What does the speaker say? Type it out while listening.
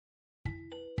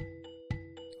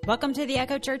Welcome to the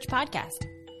Echo Church podcast.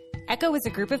 Echo is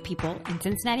a group of people in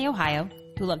Cincinnati, Ohio,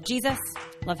 who love Jesus,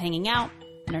 love hanging out,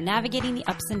 and are navigating the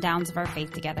ups and downs of our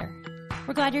faith together.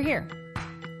 We're glad you're here.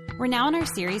 We're now in our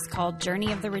series called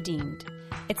Journey of the Redeemed.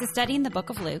 It's a study in the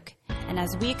book of Luke, and as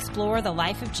we explore the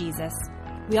life of Jesus,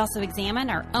 we also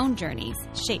examine our own journeys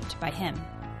shaped by him.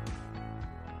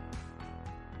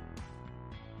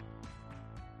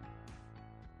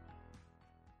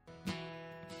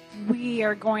 We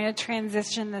are going to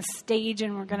transition the stage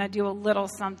and we're going to do a little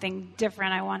something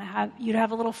different. I want to have you to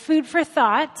have a little food for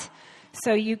thought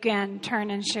so you can turn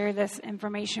and share this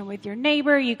information with your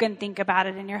neighbor. You can think about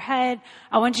it in your head.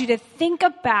 I want you to think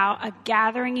about a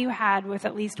gathering you had with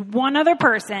at least one other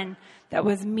person that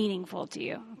was meaningful to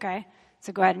you, okay?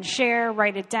 So go ahead and share,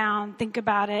 write it down, think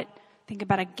about it. Think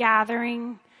about a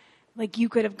gathering. Like you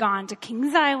could have gone to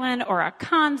Kings Island or a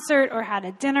concert or had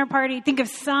a dinner party. Think of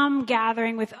some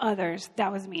gathering with others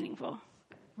that was meaningful.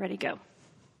 Ready, go.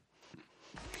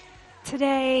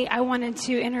 Today, I wanted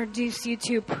to introduce you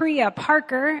to Priya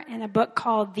Parker in a book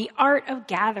called The Art of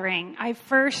Gathering. I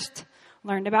first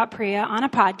learned about Priya on a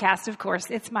podcast, of course.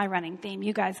 It's my running theme.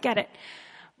 You guys get it.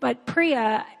 But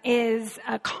Priya is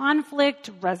a conflict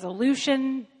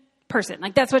resolution person.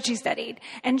 Like that's what she studied.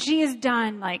 And she has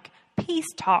done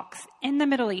peace talks in the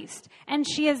Middle East. And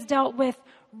she has dealt with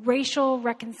racial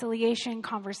reconciliation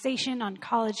conversation on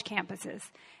college campuses.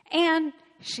 And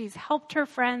she's helped her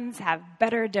friends have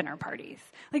better dinner parties.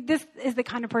 Like this is the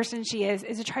kind of person she is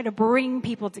to try to bring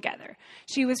people together.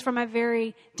 She was from a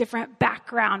very different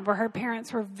background where her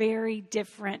parents were very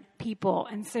different people.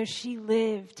 And so she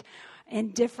lived in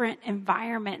different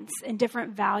environments and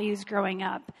different values growing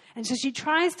up. And so she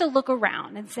tries to look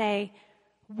around and say,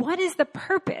 what is the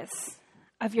purpose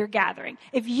of your gathering?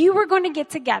 If you were going to get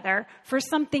together for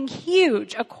something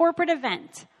huge, a corporate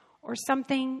event, or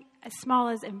something as small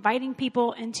as inviting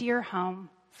people into your home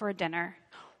for a dinner,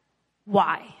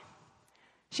 why?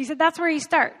 She said, that's where you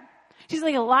start. She's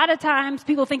like, a lot of times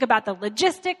people think about the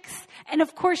logistics, and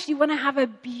of course you want to have a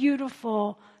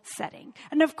beautiful setting.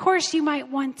 And of course you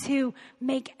might want to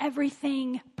make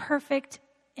everything perfect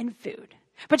in food.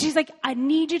 But she's like, I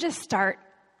need you to start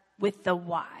with the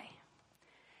why.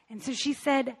 And so she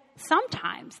said,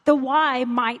 sometimes the why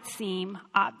might seem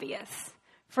obvious.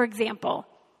 For example,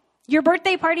 your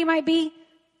birthday party might be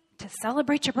to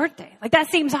celebrate your birthday. Like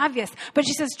that seems obvious. But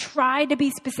she says, try to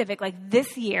be specific. Like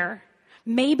this year,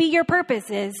 maybe your purpose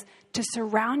is to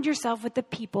surround yourself with the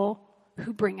people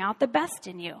who bring out the best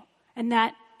in you. And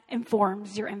that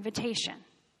informs your invitation.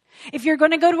 If you're going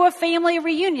to go to a family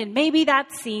reunion, maybe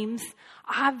that seems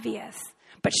obvious.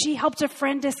 But she helped a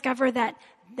friend discover that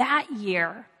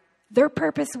year, their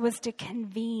purpose was to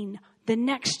convene the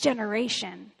next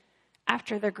generation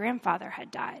after their grandfather had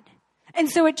died.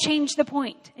 And so it changed the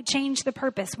point. It changed the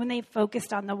purpose when they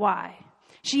focused on the why.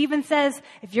 She even says,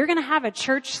 if you're going to have a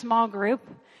church small group,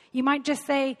 you might just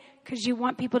say, because you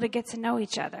want people to get to know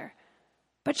each other.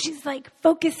 But she's like,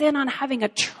 focus in on having a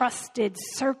trusted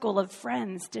circle of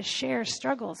friends to share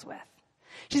struggles with.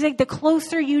 She's like, the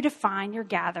closer you define your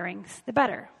gatherings, the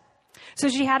better. So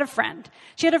she had a friend.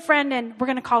 And we're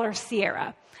going to call her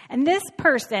Sierra. And this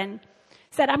person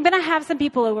said, I'm going to have some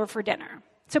people over for dinner.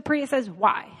 So Priya says,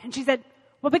 why? And she said,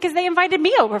 well, because they invited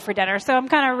me over for dinner, so I'm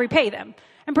going to repay them.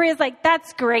 And Priya's like,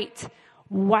 that's great.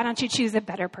 Why don't you choose a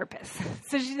better purpose?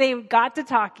 So they got to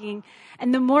talking.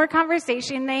 And the more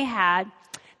conversation they had,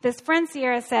 this friend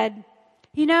Sierra said,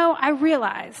 I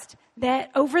realized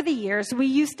that over the years, we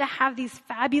used to have these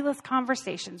fabulous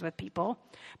conversations with people.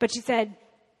 But she said,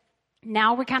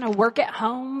 now we kind of work at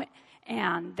home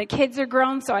and the kids are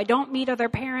grown, so I don't meet other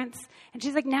parents. And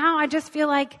she's like, now I just feel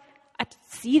like I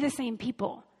see the same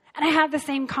people and I have the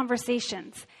same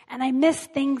conversations and I miss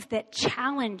things that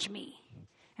challenge me.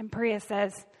 And Priya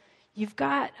says, you've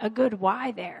got a good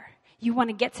why there. You want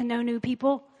to get to know new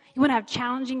people? You want to have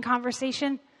challenging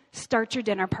conversation? Start your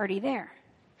dinner party there.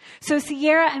 So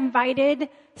Sierra invited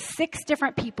 6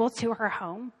 different people to her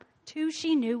home. 2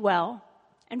 she knew well,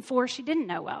 and 4 she didn't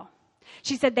know well.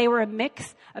 She said they were a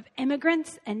mix of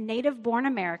immigrants and native-born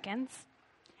Americans,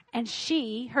 and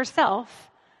she herself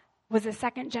was a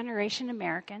second-generation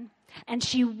American, and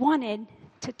she wanted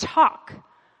to talk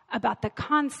about the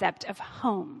concept of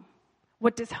home.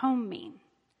 What does home mean?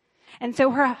 And so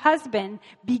her husband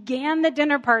began the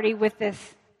dinner party with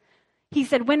this. He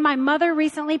said, when my mother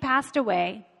recently passed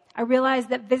away, I realized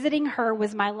that visiting her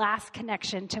was my last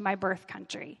connection to my birth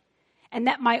country and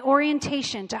that my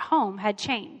orientation to home had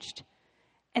changed.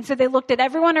 And so they looked at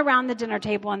everyone around the dinner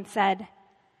table and said,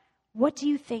 what do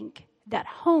you think that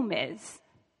home is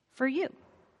for you?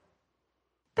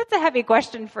 That's a heavy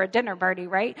question for a dinner party,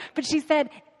 right? But she said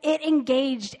it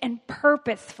engaged in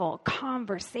purposeful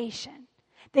conversation.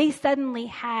 They suddenly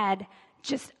had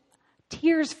just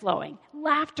tears flowing,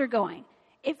 laughter going.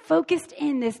 It focused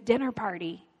in this dinner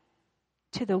party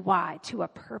to the why, to a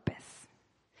purpose.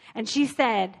 And she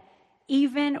said,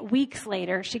 even weeks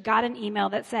later, she got an email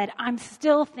that said, I'm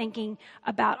still thinking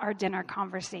about our dinner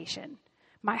conversation.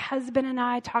 My husband and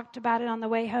I talked about it on the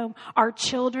way home. Our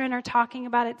children are talking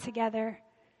about it together.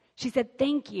 She said,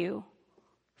 thank you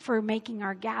for making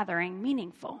our gathering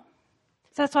meaningful.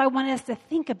 So that's why I wanted us to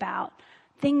think about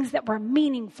things that were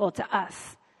meaningful to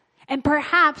us. And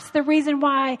perhaps the reason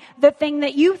why the thing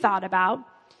that you thought about,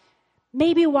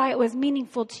 maybe why it was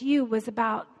meaningful to you was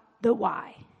about the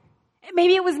why.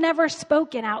 Maybe it was never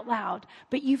spoken out loud,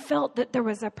 but you felt that there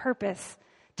was a purpose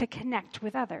to connect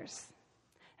with others.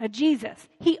 Now, Jesus,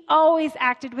 he always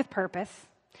acted with purpose.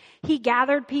 He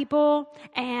gathered people,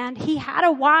 and he had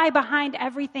a why behind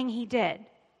everything he did.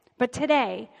 But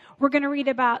today, we're going to read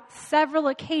about several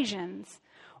occasions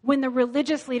when the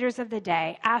religious leaders of the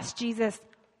day asked Jesus,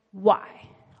 why?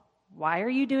 Why are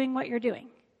you doing what you're doing?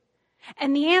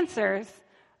 And the answers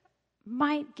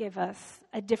might give us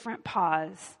a different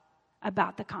pause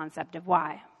about the concept of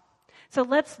why. So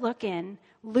let's look in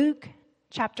Luke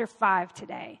chapter 5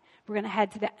 today. We're going to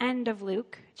head to the end of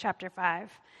Luke chapter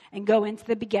 5 and go into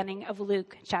the beginning of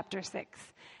Luke chapter 6.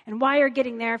 And while you're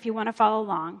getting there, if you want to follow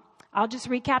along, I'll just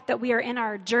recap that we are in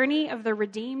our Journey of the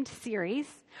Redeemed series.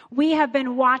 We have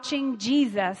been watching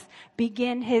Jesus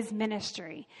begin his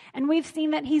ministry. And we've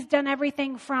seen that he's done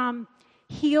everything from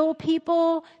heal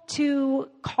people to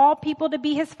call people to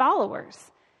be his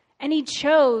followers. And he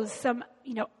chose some,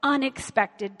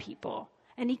 unexpected people.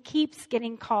 And he keeps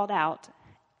getting called out,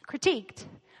 critiqued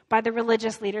by the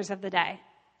religious leaders of the day.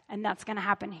 And that's going to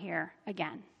happen here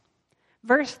again.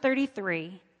 Verse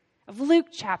 33 of Luke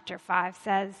chapter 5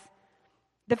 says,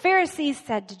 the Pharisees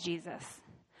said to Jesus,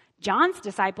 John's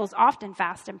disciples often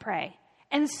fast and pray,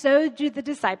 and so do the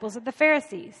disciples of the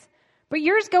Pharisees. But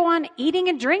yours go on eating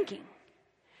and drinking.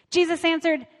 Jesus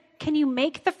answered, can you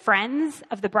make the friends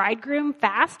of the bridegroom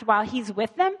fast while he's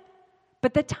with them?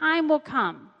 But the time will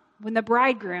come when the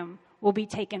bridegroom will be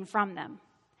taken from them.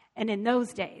 And in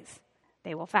those days,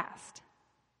 they will fast.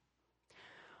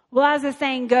 Well, as the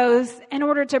saying goes, in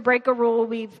order to break a rule,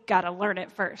 we've got to learn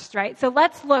it first, right? So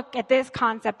let's look at this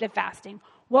concept of fasting.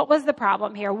 What was the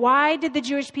problem here? Why did the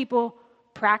Jewish people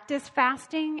practice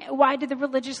fasting? Why did the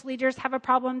religious leaders have a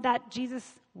problem that Jesus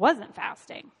wasn't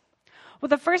fasting? Well,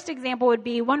 the first example would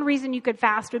be, one reason you could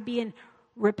fast would be in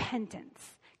repentance,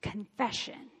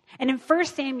 confession. And in 1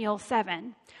 Samuel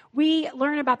 7, we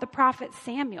learn about the prophet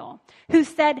Samuel, who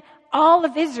said all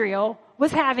of Israel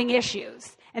was having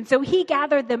issues. And so he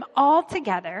gathered them all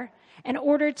together in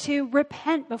order to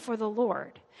repent before the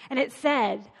Lord. And it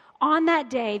said, on that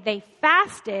day they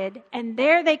fasted, and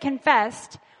there they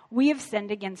confessed, we have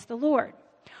sinned against the Lord.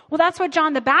 Well, that's what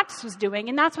John the Baptist was doing,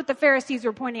 and that's what the Pharisees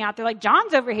were pointing out. They're like,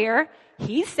 John's over here,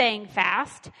 he's saying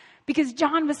fast, because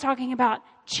John was talking about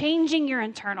changing your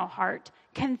internal heart,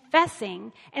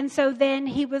 confessing, and so then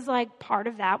he was like, part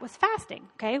of that was fasting.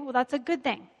 Okay, well, that's a good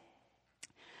thing.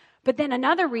 But then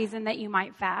another reason that you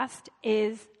might fast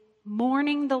is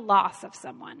mourning the loss of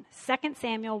someone. 2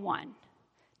 Samuel 1.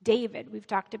 David, we've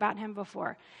talked about him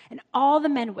before, and all the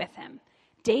men with him.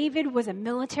 David was a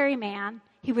military man.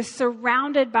 He was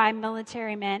surrounded by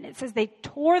military men. It says they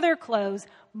tore their clothes,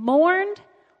 mourned,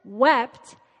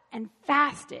 wept, and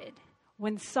fasted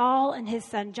when Saul and his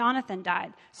son Jonathan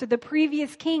died. So the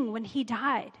previous king, when he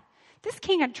died, this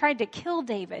king had tried to kill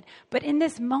David, but in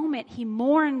this moment he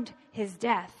mourned his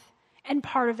death. And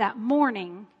part of that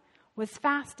mourning was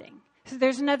fasting. So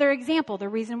there's another example. The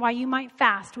reason why you might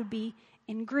fast would be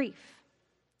in grief.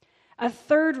 A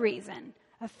third reason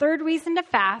to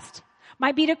fast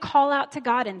might be to call out to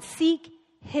God and seek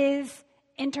his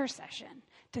intercession.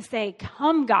 To say,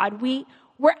 come God,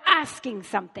 we're asking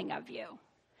something of you.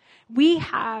 We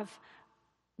had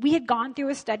gone through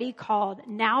a study called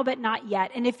Now But Not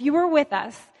Yet. And if you were with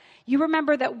us, you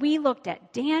remember that we looked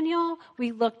at Daniel,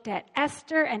 we looked at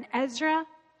Esther and Ezra,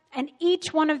 and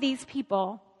each one of these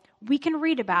people we can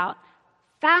read about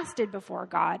fasted before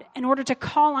God in order to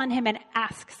call on him and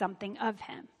ask something of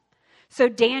him. So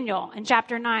Daniel in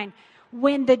chapter 9,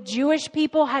 when the Jewish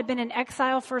people had been in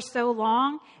exile for so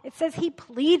long, it says he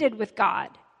pleaded with God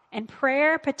in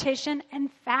prayer, petition,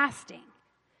 and fasting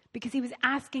because he was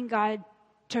asking God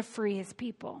to free his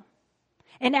people.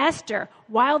 In Esther,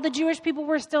 while the Jewish people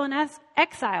were still in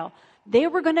exile, they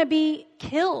were going to be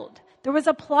killed. There was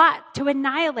a plot to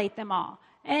annihilate them all.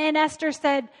 And Esther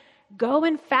said, go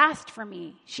and fast for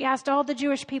me. She asked all the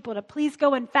Jewish people to please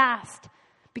go and fast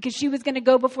because she was going to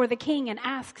go before the king and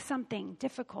ask something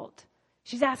difficult.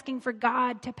 She's asking for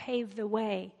God to pave the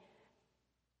way.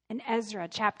 In Ezra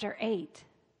chapter 8,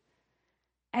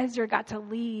 Ezra got to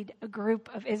lead a group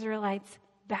of Israelites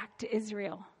back to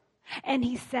Israel. And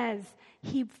he says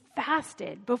he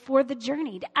fasted before the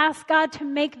journey to ask God to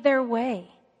make their way.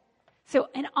 So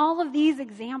in all of these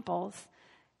examples,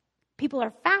 people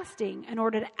are fasting in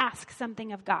order to ask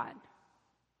something of God.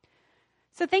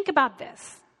 So think about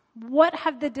this. What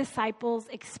have the disciples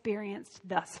experienced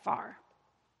thus far?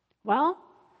 Well,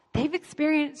 they've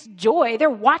experienced joy. They're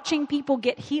watching people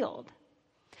get healed.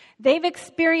 They've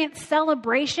experienced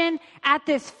celebration at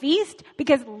this feast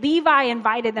because Levi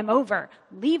invited them over.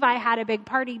 Levi had a big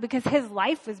party because his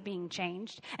life was being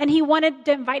changed. And he wanted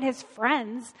to invite his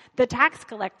friends, the tax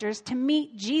collectors, to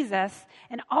meet Jesus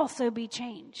and also be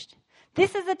changed.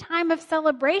 This is a time of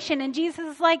celebration. And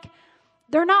Jesus is like,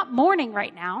 they're not mourning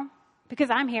right now because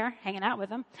I'm here hanging out with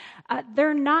them.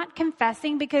 They're not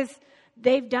confessing because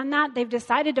they've done that. They've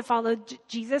decided to follow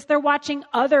Jesus. They're watching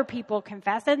other people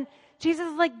confess. And Jesus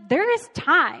is like, there is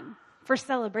time for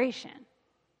celebration.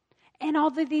 And all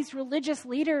of these religious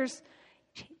leaders,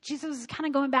 Jesus is kind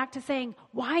of going back to saying,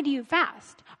 why do you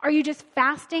fast? Are you just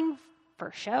fasting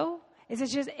for show?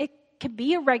 It could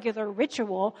be a regular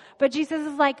ritual, but Jesus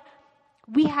is like,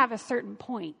 we have a certain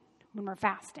point when we're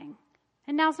fasting.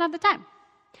 And now's not the time.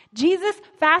 Jesus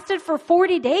fasted for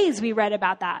 40 days. We read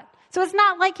about that. So it's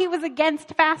not like he was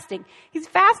against fasting. He's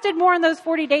fasted more in those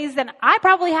 40 days than I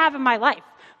probably have in my life.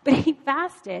 But he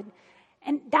fasted,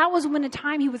 and that was when a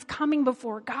time he was coming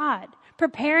before God,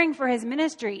 preparing for his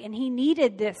ministry, and he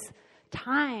needed this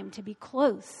time to be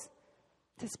close,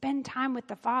 to spend time with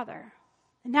the Father.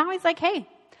 And now he's like, hey,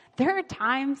 there are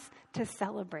times to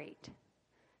celebrate.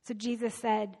 So Jesus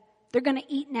said, they're going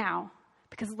to eat now,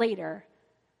 because later,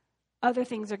 other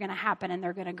things are going to happen, and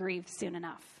they're going to grieve soon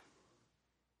enough.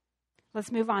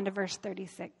 Let's move on to verse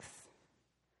 36.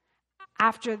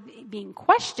 After being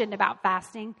questioned about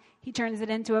fasting, he turns it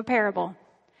into a parable.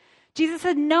 Jesus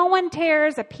said, no one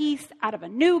tears a piece out of a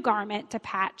new garment to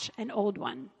patch an old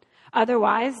one.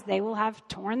 Otherwise, they will have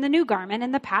torn the new garment,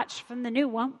 and the patch from the new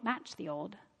won't match the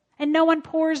old. And no one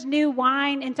pours new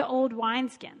wine into old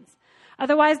wineskins.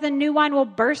 Otherwise, the new wine will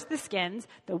burst the skins,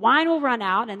 the wine will run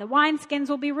out, and the wineskins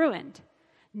will be ruined.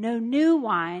 No new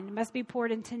wine must be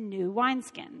poured into new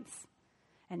wineskins.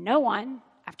 And no one,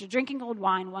 after drinking old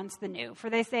wine, wants the new, for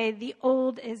they say the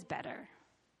old is better.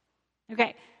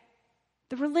 Okay,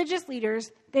 the religious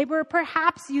leaders, they were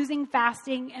perhaps using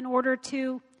fasting in order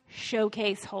to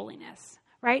showcase holiness,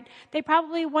 right? They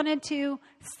probably wanted to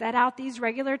set out these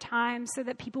regular times so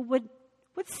that people would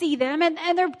see them, and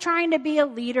they're trying to be a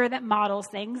leader that models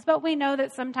things, but we know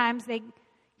that sometimes they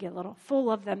get a little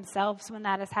full of themselves when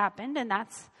that has happened, and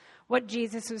that's what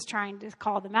Jesus was trying to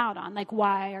call them out on, like,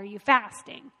 why are you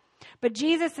fasting? But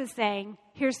Jesus is saying,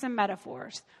 here's some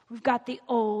metaphors. We've got the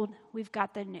old, we've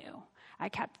got the new. I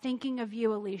kept thinking of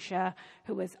you, Alicia,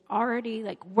 who was already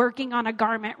working on a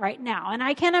garment right now. And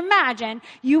I can imagine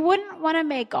you wouldn't want to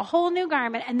make a whole new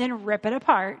garment and then rip it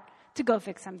apart to go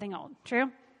fix something old.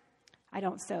 True? I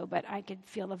don't sew, but I could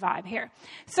feel the vibe here.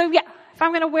 So yeah, if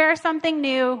I'm going to wear something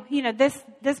new,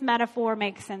 this metaphor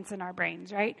makes sense in our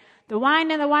brains, right? The wine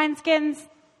and the wineskins,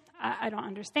 I don't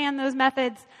understand those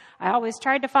methods. I always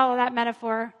tried to follow that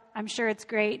metaphor. I'm sure it's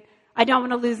great. I don't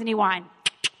want to lose any wine.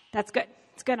 That's good.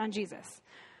 It's good on Jesus.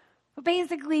 But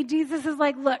basically, Jesus is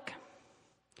like, look,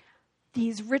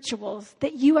 these rituals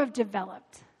that you have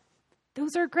developed,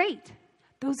 those are great.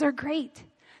 Those are great.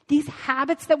 These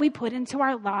habits that we put into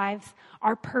our lives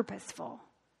are purposeful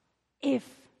if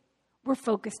we're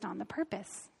focused on the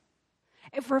purpose.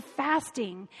 If we're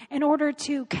fasting in order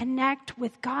to connect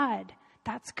with God,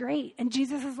 that's great. And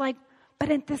Jesus is like,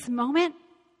 but at this moment,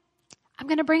 I'm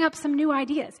going to bring up some new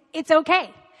ideas. It's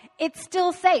okay. It's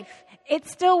still safe.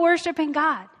 It's still worshiping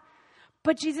God.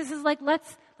 But Jesus is like,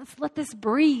 let's let this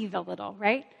breathe a little,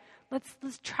 right?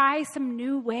 Let's try some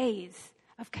new ways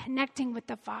of connecting with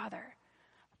the Father.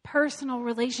 Personal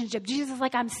relationship. Jesus is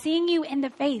like, I'm seeing you in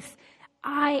the face.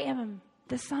 I am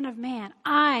the Son of Man.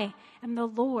 I am the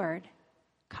Lord.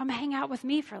 Come hang out with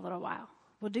me for a little while.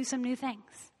 We'll do some new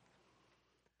things.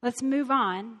 Let's move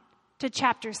on to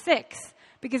chapter 6,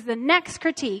 because the next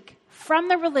critique from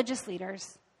the religious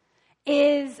leaders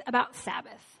is about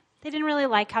Sabbath. They didn't really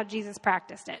like how Jesus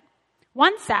practiced it.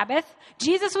 One Sabbath,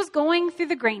 Jesus was going through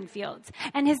the grain fields,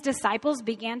 and his disciples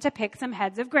began to pick some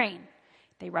heads of grain.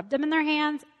 They rubbed them in their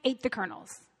hands, ate the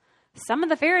kernels. Some of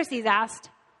the Pharisees asked,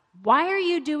 why are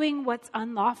you doing what's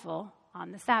unlawful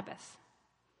on the Sabbath?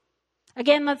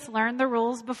 Again, let's learn the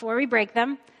rules before we break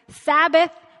them.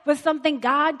 Sabbath was something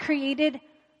God created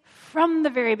from the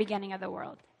very beginning of the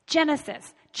world.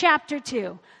 Genesis chapter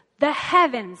 2. The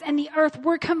heavens and the earth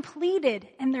were completed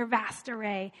in their vast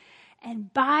array.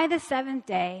 And by the seventh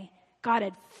day, God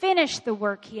had finished the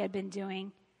work he had been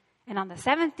doing. And on the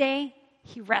seventh day,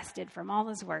 he rested from all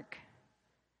his work.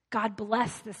 God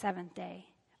blessed the seventh day,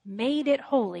 made it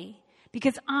holy,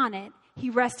 because on it, he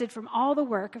rested from all the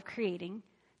work of creating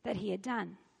that he had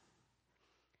done.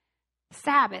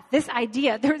 Sabbath, this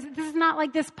idea, this is not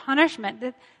like this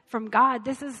punishment from God.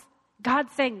 This is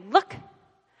God saying, look,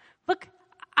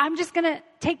 I'm just going to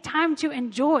take time to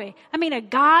enjoy. I mean, a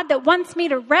God that wants me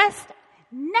to rest,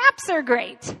 naps are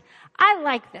great. I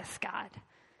like this God.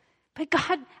 But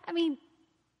God, I mean,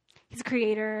 he's a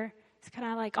creator. He's kind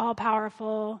of like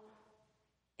all-powerful,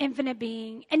 infinite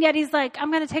being. And yet he's like,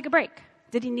 I'm going to take a break.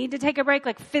 Did he need to take a break,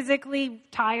 like physically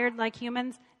tired like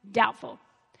humans? Doubtful.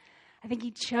 I think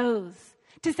he chose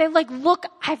to say, like, look,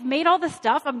 I've made all this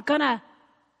stuff. I'm going to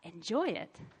enjoy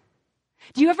it.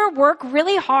 Do you ever work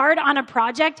really hard on a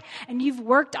project and you've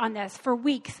worked on this for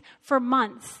weeks, for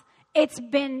months?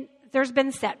 There's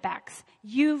been setbacks.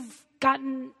 You've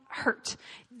gotten hurt.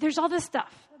 There's all this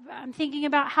stuff. I'm thinking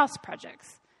about house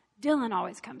projects. Dylan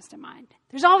always comes to mind.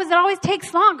 It always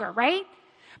takes longer, right?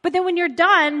 But then when you're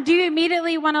done, do you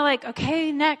immediately want to like,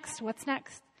 okay, next, what's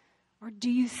next? Or do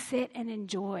you sit and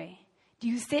enjoy? Do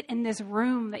you sit in this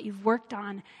room that you've worked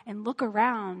on and look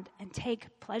around and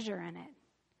take pleasure in it?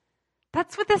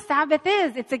 That's what the Sabbath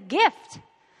is. It's a gift.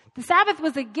 The Sabbath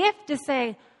was a gift to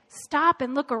say, stop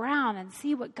and look around and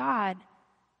see what God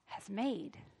has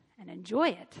made and enjoy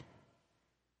it.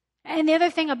 And the other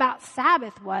thing about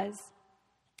Sabbath was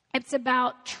it's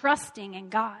about trusting in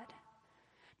God.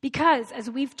 Because, as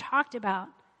we've talked about,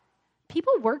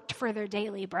 people worked for their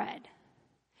daily bread.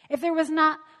 If there was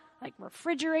not like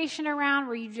refrigeration around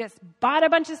where you just bought a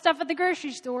bunch of stuff at the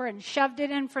grocery store and shoved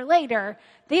it in for later,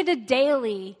 they had to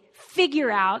daily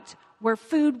figure out where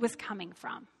food was coming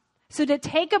from. So to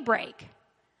take a break,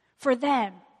 for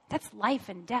them, that's life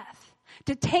and death.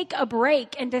 To take a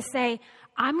break and to say,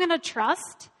 I'm going to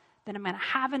trust that I'm going to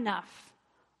have enough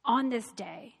on this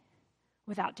day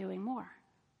without doing more.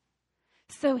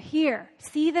 So here,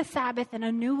 see the Sabbath in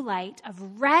a new light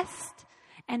of rest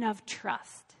and of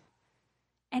trust.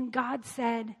 And God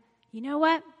said, you know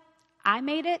what? I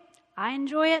made it. I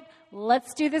enjoy it.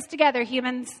 Let's do this together,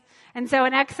 humans. And so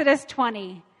in Exodus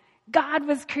 20, God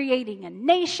was creating a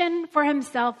nation for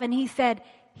himself, and he said,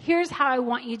 here's how I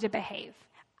want you to behave.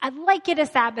 I'd like you to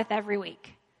Sabbath every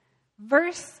week.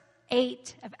 Verse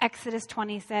 8 of Exodus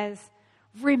 20 says,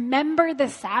 remember the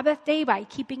Sabbath day by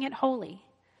keeping it holy.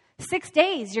 6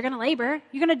 days, you're going to labor.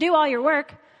 You're going to do all your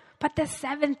work. But the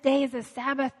seventh day is a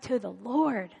Sabbath to the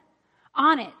Lord.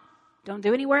 On it, don't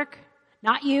do any work.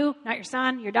 Not you, not your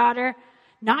son, your daughter,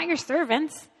 not your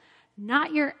servants,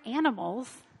 not your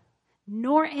animals,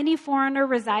 nor any foreigner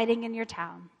residing in your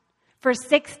town. For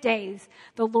 6 days,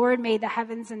 the Lord made the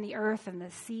heavens and the earth and the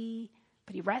sea,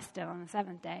 but he rested on the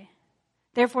seventh day.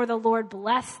 Therefore, the Lord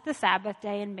blessed the Sabbath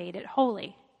day and made it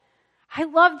holy. I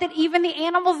love that even the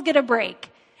animals get a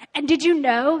break. And did you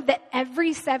know that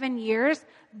every 7 years,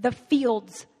 the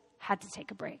fields had to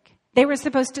take a break? They were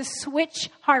supposed to switch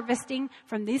harvesting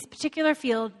from this particular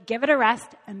field, give it a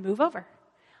rest, and move over.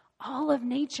 All of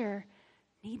nature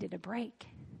needed a break.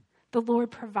 The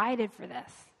Lord provided for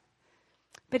this.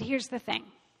 But here's the thing.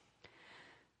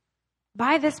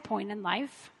 By this point in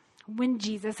life, when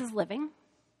Jesus is living,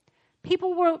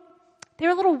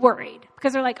 they're a little worried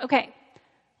because they're like, okay,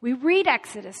 we read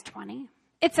Exodus 20.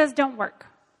 It says don't work.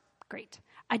 Great.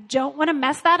 I don't want to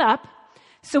mess that up,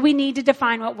 so we need to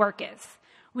define what work is.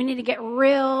 We need to get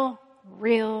real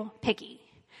picky.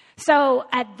 So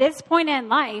at this point in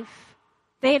life,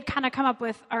 they had kind of come up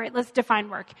with, all right, let's define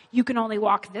work. You can only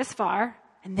walk this far,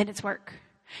 and then it's work.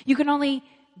 You can only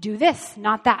do this,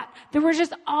 not that. There were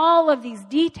just all of these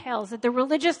details that the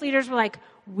religious leaders were like,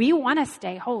 we want to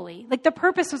stay holy. Like the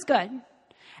purpose was good.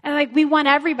 And like we want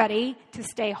everybody to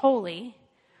stay holy.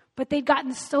 But they'd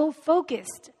gotten so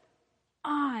focused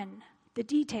on the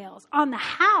details, on the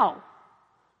how.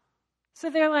 So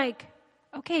they're like,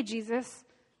 okay, Jesus,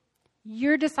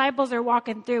 your disciples are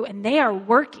walking through and they are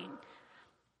working.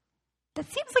 That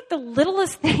seems like the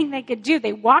littlest thing they could do.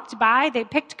 They walked by, they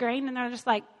picked grain, and they're just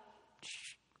like,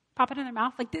 pop it in their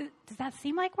mouth. Like, does that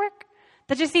seem like work?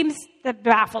 That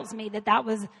baffles me that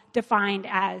was defined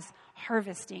as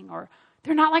harvesting, or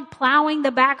they're not like plowing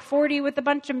the back 40 with a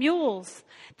bunch of mules.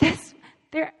 They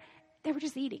were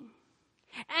just eating.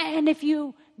 And if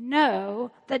you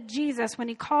know that Jesus, when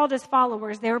he called his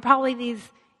followers, they were probably these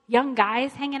young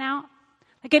guys hanging out.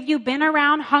 Like, have you been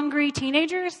around hungry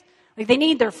teenagers? Like, they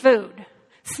need their food.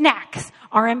 Snacks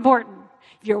are important.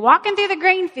 If you're walking through the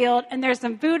grain field and there's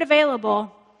some food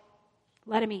available,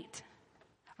 let them eat.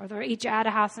 Or they'll eat you out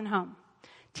of house and home.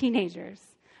 Teenagers.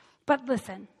 But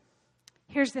listen,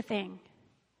 here's the thing.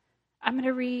 I'm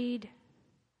going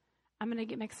to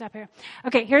get mixed up here.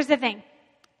 Okay, here's the thing.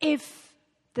 If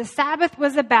the Sabbath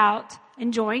was about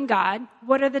enjoying God,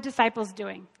 what are the disciples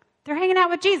doing? They're hanging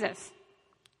out with Jesus.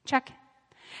 Check.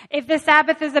 If the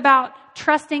Sabbath is about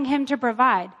trusting him to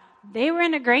provide, they were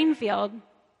in a grain field.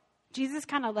 Jesus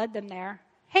kind of led them there.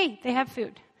 Hey, they have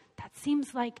food. That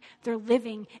seems like they're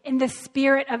living in the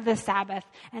spirit of the Sabbath,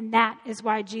 and that is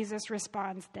why Jesus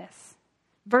responds this.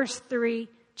 Verse 3,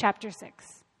 chapter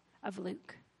 6 of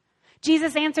Luke.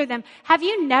 Jesus answered them, have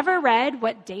you never read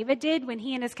what David did when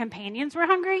he and his companions were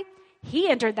hungry? He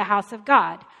entered the house of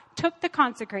God, took the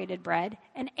consecrated bread,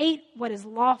 and ate what is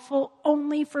lawful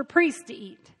only for priests to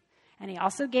eat. And he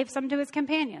also gave some to his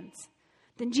companions.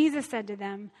 Then Jesus said to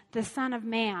them, the Son of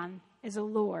Man is a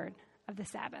Lord of the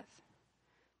Sabbath.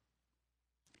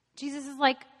 Jesus is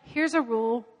like, here's a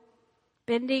rule,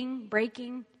 bending,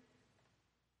 breaking.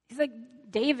 He's like,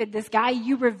 David, this guy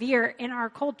you revere in our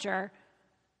culture,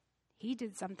 he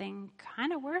did something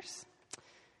kind of worse.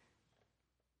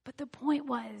 But the point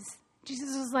was,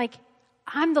 Jesus was like,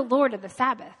 I'm the Lord of the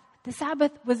Sabbath. The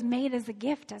Sabbath was made as a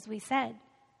gift, as we said.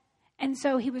 And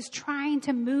so he was trying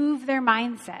to move their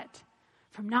mindset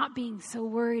from not being so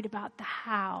worried about the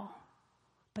how,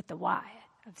 but the why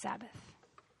of Sabbath.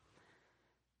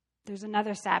 There's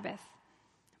another Sabbath.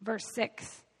 Verse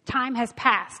 6, time has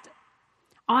passed.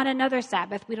 On another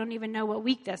Sabbath, we don't even know what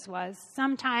week this was,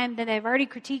 sometime that they've already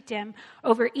critiqued him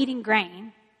over eating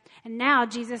grain. And now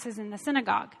Jesus is in the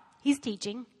synagogue. He's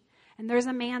teaching, and there's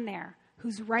a man there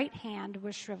whose right hand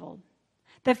was shriveled.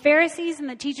 The Pharisees and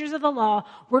the teachers of the law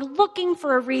were looking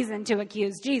for a reason to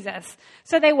accuse Jesus.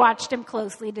 So they watched him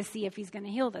closely to see if he's going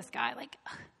to heal this guy. Like,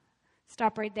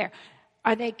 stop right there.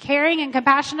 Are they caring and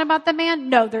compassionate about the man?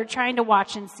 No, they're trying to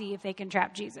watch and see if they can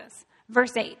trap Jesus.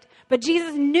 Verse 8, but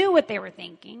Jesus knew what they were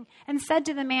thinking and said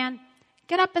to the man,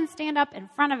 get up and stand up in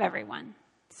front of everyone.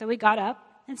 So he got up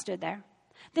and stood there.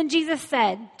 Then Jesus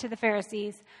said to the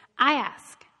Pharisees, I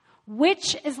ask,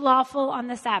 which is lawful on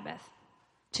the Sabbath?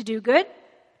 To do good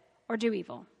or do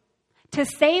evil? To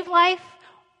save life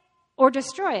or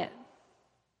destroy it?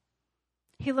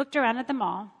 He looked around at them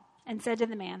all and said to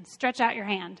the man, stretch out your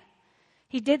hand.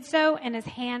 He did so, and his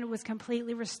hand was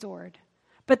completely restored.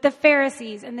 But the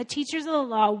Pharisees and the teachers of the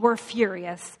law were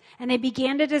furious, and they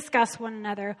began to discuss one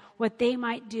another what they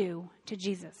might do to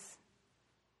Jesus.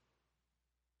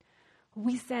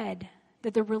 We said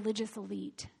that the religious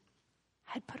elite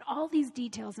had put all these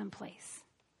details in place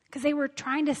because they were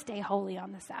trying to stay holy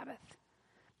on the Sabbath.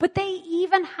 But they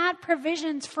even had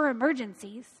provisions for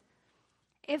emergencies.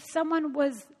 If someone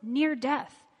was near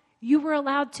death, you were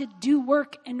allowed to do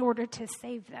work in order to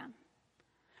save them.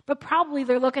 But probably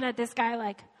they're looking at this guy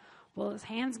like, well, his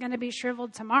hand's going to be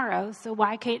shriveled tomorrow, so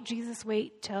why can't Jesus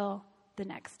wait till the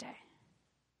next day?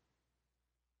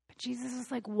 But Jesus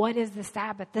is like, what is the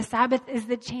Sabbath? The Sabbath is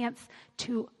the chance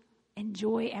to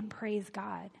enjoy and praise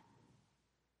God.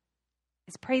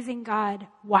 Is praising God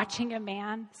watching a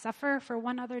man suffer for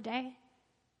one other day?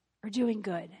 Or doing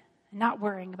good and not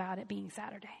worrying about it being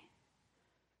Saturday?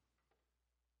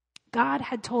 God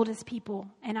had told his people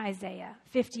in Isaiah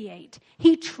 58.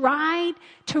 He tried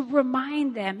to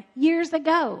remind them years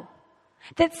ago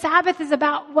that Sabbath is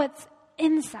about what's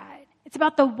inside. It's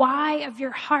about the why of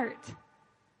your heart,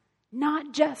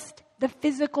 not just the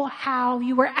physical how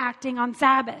you were acting on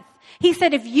Sabbath. He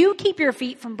said, if you keep your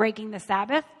feet from breaking the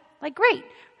Sabbath, like, great.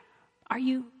 Are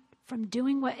you from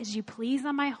doing what as you please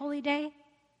on my holy day?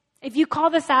 If you call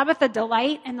the Sabbath a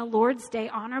delight and the Lord's day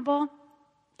honorable,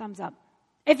 thumbs up.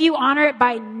 If you honor it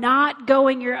by not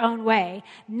going your own way,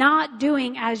 not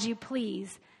doing as you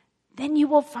please, then you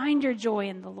will find your joy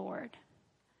in the Lord.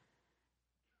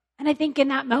 And I think in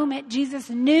that moment, Jesus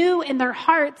knew in their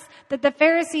hearts that the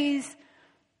Pharisees,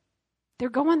 they're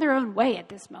going their own way at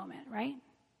this moment, right?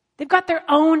 They've got their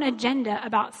own agenda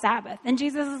about Sabbath. And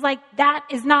Jesus is like, that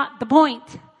is not the point.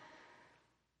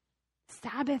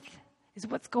 Sabbath is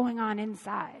what's going on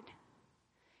inside.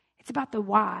 It's about the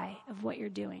why of what you're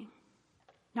doing.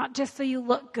 Not just so you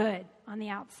look good on the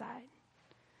outside.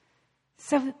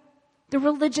 So the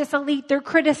religious elite, they're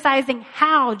criticizing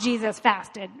how Jesus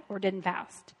fasted or didn't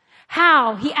fast.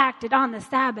 How he acted on the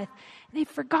Sabbath. And they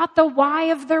forgot the why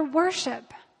of their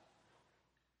worship.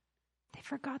 They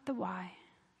forgot the why.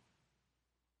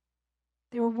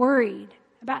 They were worried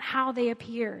about how they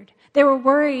appeared. They were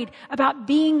worried about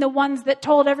being the ones that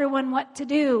told everyone what to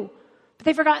do. But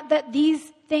they forgot that these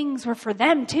things were for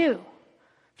them too.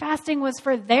 Fasting was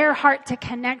for their heart to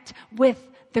connect with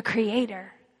the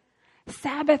Creator.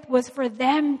 Sabbath was for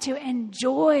them to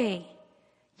enjoy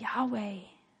Yahweh,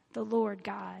 the Lord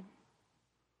God.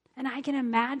 And I can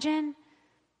imagine,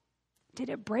 did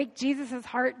it break Jesus'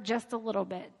 heart just a little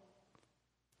bit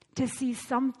to see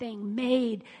something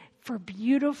made for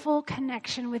beautiful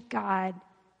connection with God,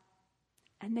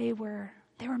 and they were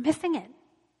missing it.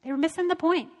 They were missing the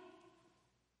point.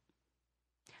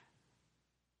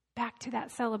 Back to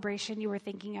that celebration you were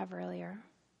thinking of earlier.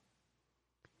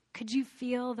 Could you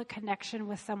feel the connection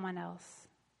with someone else?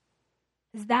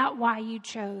 Is that why you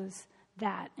chose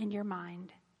that in your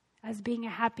mind as being a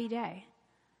happy day,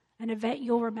 an event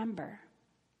you'll remember?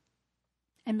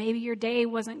 And maybe your day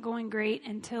wasn't going great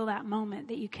until that moment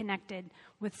that you connected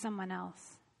with someone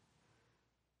else.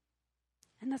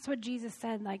 And that's what Jesus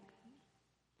said,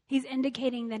 he's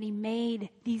indicating that he made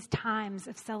these times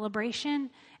of celebration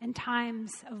and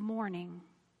times of mourning.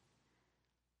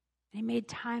 And he made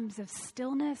times of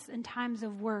stillness and times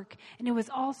of work. And it was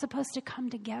all supposed to come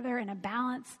together in a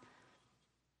balance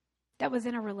that was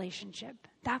in a relationship.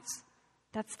 That's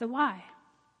the why.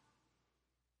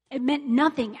 It meant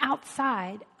nothing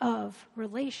outside of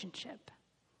relationship.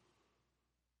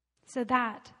 So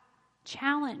that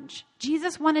challenge.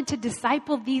 Jesus wanted to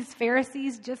disciple these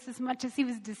Pharisees just as much as he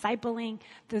was discipling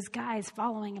those guys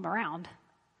following him around.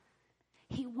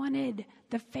 He wanted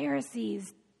the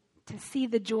Pharisees to see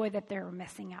the joy that they were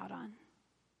missing out on.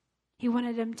 He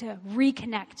wanted them to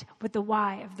reconnect with the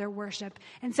why of their worship.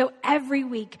 And so every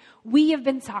week we have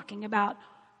been talking about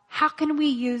how can we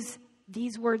use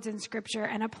these words in Scripture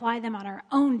and apply them on our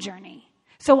own journey.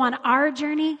 So on our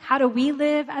journey, how do we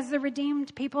live as the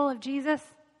redeemed people of Jesus?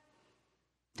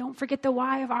 Don't forget the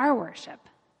why of our worship.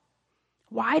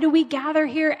 Why do we gather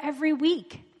here every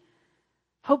week?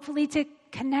 Hopefully to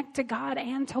connect to God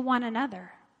and to one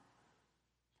another.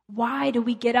 Why do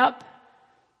we get up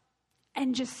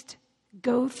and just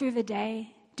go through the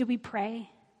day? Do we pray?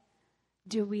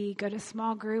 Do we go to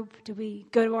small group? Do we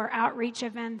go to our outreach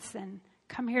events and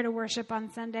come here to worship on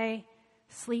Sunday,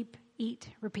 sleep, eat,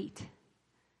 repeat?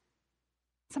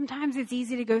 Sometimes it's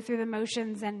easy to go through the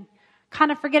motions and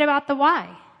kind of forget about the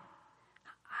why.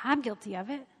 I'm guilty of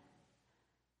it.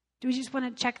 Do we just want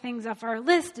to check things off our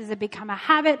list? Does it become a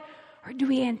habit? Or do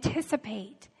we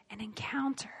anticipate an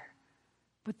encounter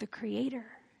with the Creator?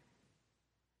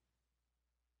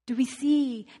 Do we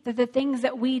see that the things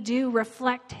that we do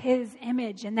reflect His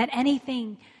image and that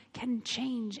anything can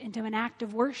change into an act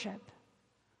of worship?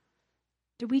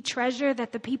 Do we treasure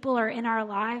that the people are in our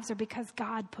lives or because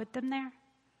God put them there?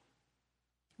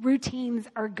 Routines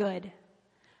are good.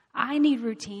 I need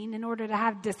routine in order to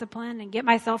have discipline and get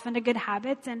myself into good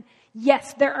habits. And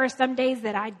yes, there are some days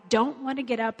that I don't want to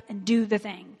get up and do the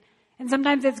thing. And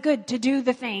sometimes it's good to do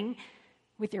the thing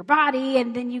with your body,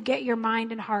 and then you get your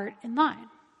mind and heart in line.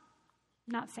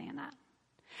 I'm not saying that.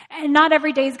 And not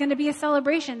every day is going to be a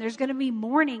celebration. There's going to be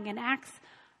mourning and acts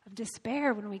of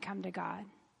despair when we come to God.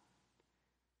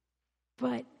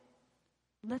 But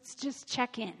let's just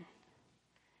check in.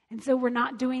 And so we're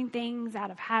not doing things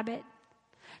out of habit,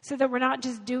 so that we're not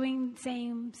just doing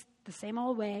the same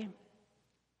old way,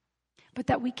 but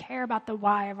that we care about the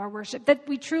why of our worship, that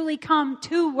we truly come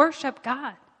to worship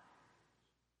God.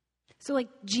 So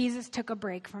Jesus took a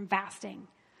break from fasting.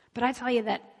 But I tell you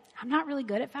that I'm not really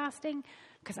good at fasting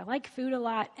because I like food a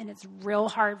lot and it's real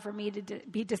hard for me to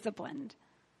be disciplined.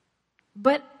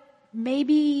 But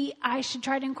maybe I should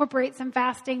try to incorporate some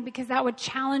fasting because that would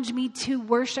challenge me to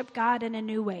worship God in a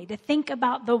new way, to think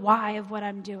about the why of what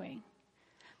I'm doing.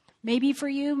 Maybe for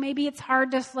you, maybe it's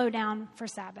hard to slow down for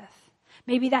Sabbath.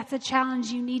 Maybe that's a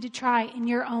challenge you need to try in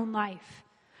your own life.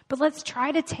 But let's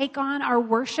try to take on our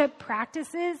worship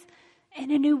practices in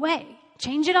a new way.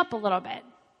 Change it up a little bit.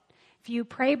 If you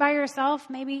pray by yourself,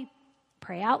 maybe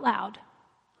pray out loud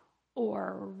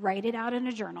or write it out in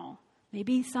a journal.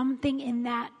 Maybe something in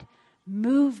that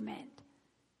movement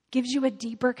gives you a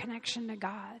deeper connection to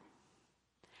God.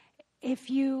 If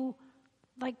you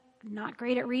not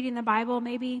great at reading the Bible,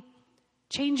 maybe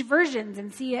change versions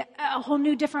and see a whole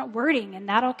new different wording, and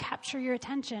that'll capture your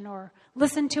attention. Or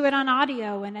listen to it on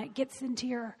audio and it gets into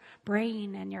your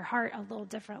brain and your heart a little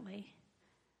differently.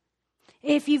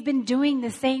 If you've been doing the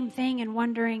same thing and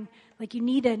wondering you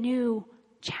need a new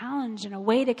challenge and a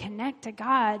way to connect to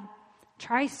God,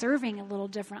 try serving a little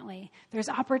differently. There's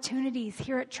opportunities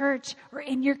here at church or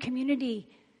in your community.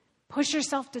 Push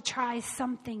yourself to try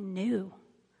something new.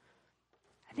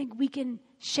 I think we can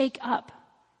shake up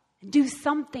and do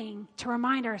something to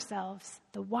remind ourselves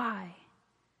the why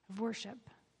of worship.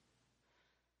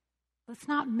 Let's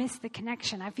not miss the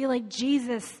connection. I feel like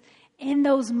Jesus, in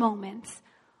those moments,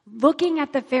 looking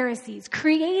at the Pharisees,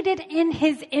 created in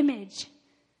his image,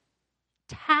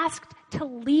 tasked to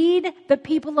lead the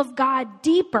people of God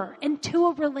deeper into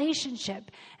a relationship.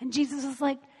 And Jesus was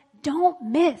like, don't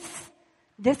miss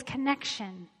this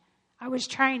connection I was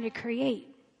trying to create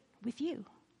with you.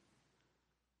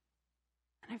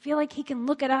 And I feel like he can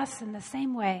look at us in the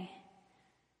same way.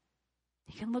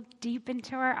 He can look deep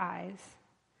into our eyes,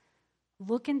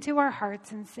 look into our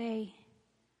hearts and say,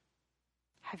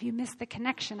 have you missed the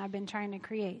connection I've been trying to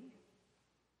create?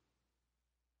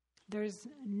 There's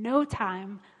no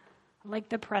time like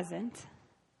the present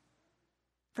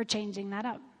for changing that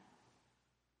up.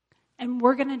 And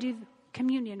we're going to do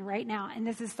communion right now. And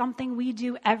this is something we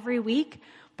do every week,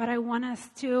 but I want us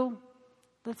to,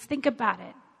 let's think about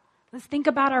it. Let's think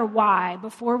about our why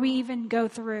before we even go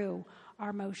through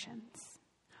our motions.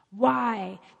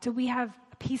 Why do we have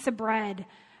a piece of bread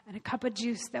and a cup of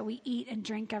juice that we eat and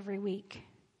drink every week?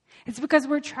 It's because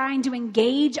we're trying to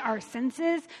engage our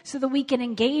senses so that we can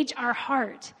engage our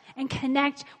heart and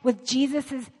connect with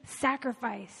Jesus'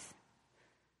 sacrifice.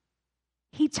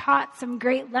 He taught some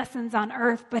great lessons on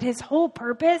earth, but his whole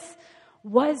purpose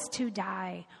was to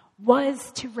die,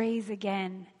 was to raise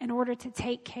again in order to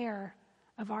take care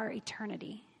of our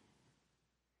eternity.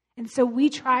 And so we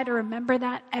try to remember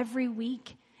that every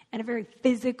week in a very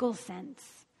physical sense.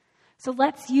 So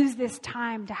let's use this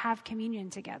time to have communion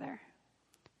together.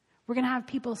 We're going to have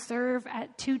people serve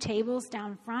at 2 tables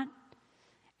down front.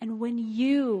 And when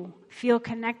you feel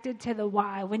connected to the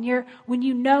why, when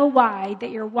you know why,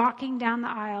 that you're walking down the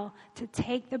aisle to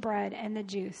take the bread and the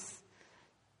juice,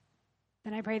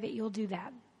 then I pray that you'll do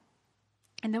that.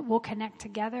 And that we'll connect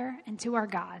together and to our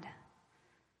God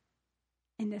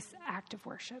in this act of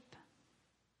worship.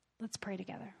 Let's pray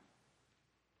together.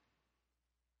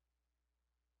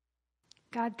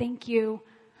 God, thank you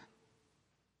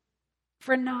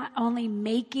for not only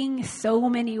making so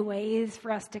many ways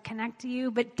for us to connect to you,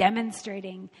 but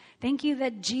demonstrating. Thank you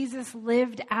that Jesus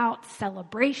lived out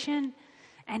celebration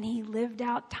and he lived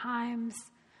out times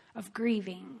of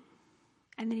grieving.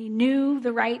 And that he knew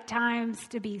the right times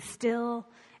to be still,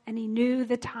 and he knew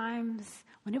the times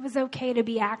when it was okay to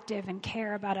be active and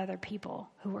care about other people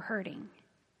who were hurting.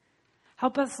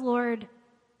 Help us, Lord,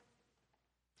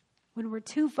 when we're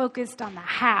too focused on the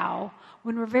how,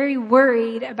 when we're very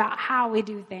worried about how we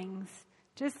do things,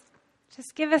 just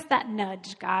give us that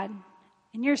nudge, God.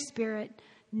 In your Spirit,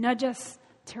 nudge us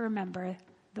to remember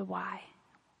the why.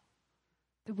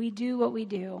 That we do what we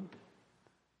do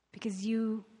because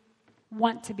you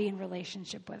want to be in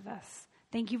relationship with us.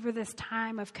 Thank you for this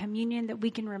time of communion that we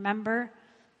can remember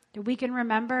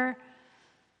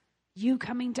you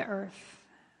coming to earth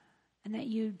and that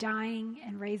you dying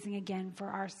and raising again for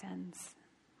our sins.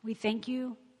 We thank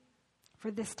you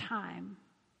for this time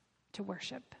to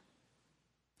worship.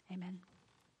 Amen.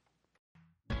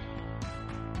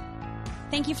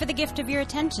 Thank you for the gift of your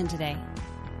attention today.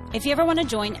 If you ever want to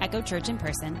join Echo Church in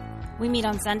person, we meet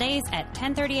on Sundays at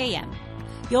 10:30 a.m.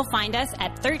 You'll find us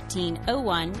at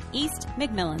 1301 East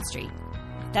McMillan Street.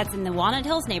 That's in the Walnut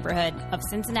Hills neighborhood of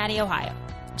Cincinnati, Ohio,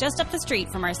 just up the street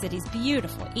from our city's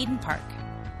beautiful Eden Park.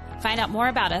 Find out more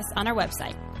about us on our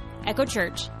website,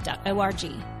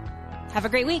 echochurch.org. Have a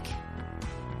great week.